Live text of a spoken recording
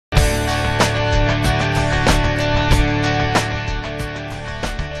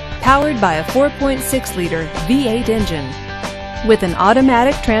powered by a 4.6-liter V8 engine with an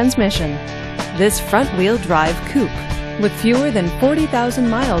automatic transmission. This front-wheel drive coupe, with fewer than 40,000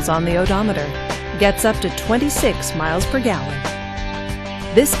 miles on the odometer, gets up to 26 miles per gallon.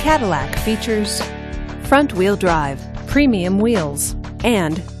 This Cadillac features front-wheel drive, premium wheels,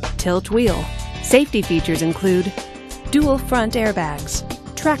 and tilt wheel. Safety features include dual front airbags,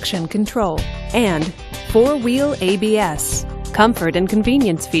 traction control, and four-wheel ABS. Comfort and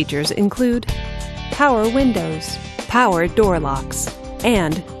convenience features include power windows, power door locks,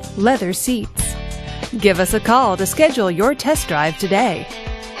 and leather seats. Give us a call to schedule your test drive today.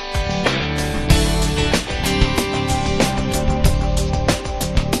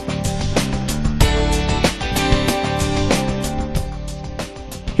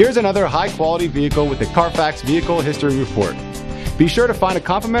 Here's another high-quality vehicle with the Carfax Vehicle History Report. Be sure to find a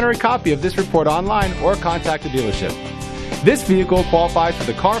complimentary copy of this report online or contact the dealership. This vehicle qualifies for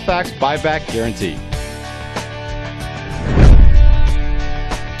the Carfax Buyback Guarantee.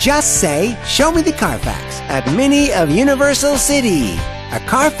 Just say, "Show me the Carfax" at Mini of Universal City, a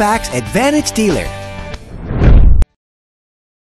Carfax Advantage dealer.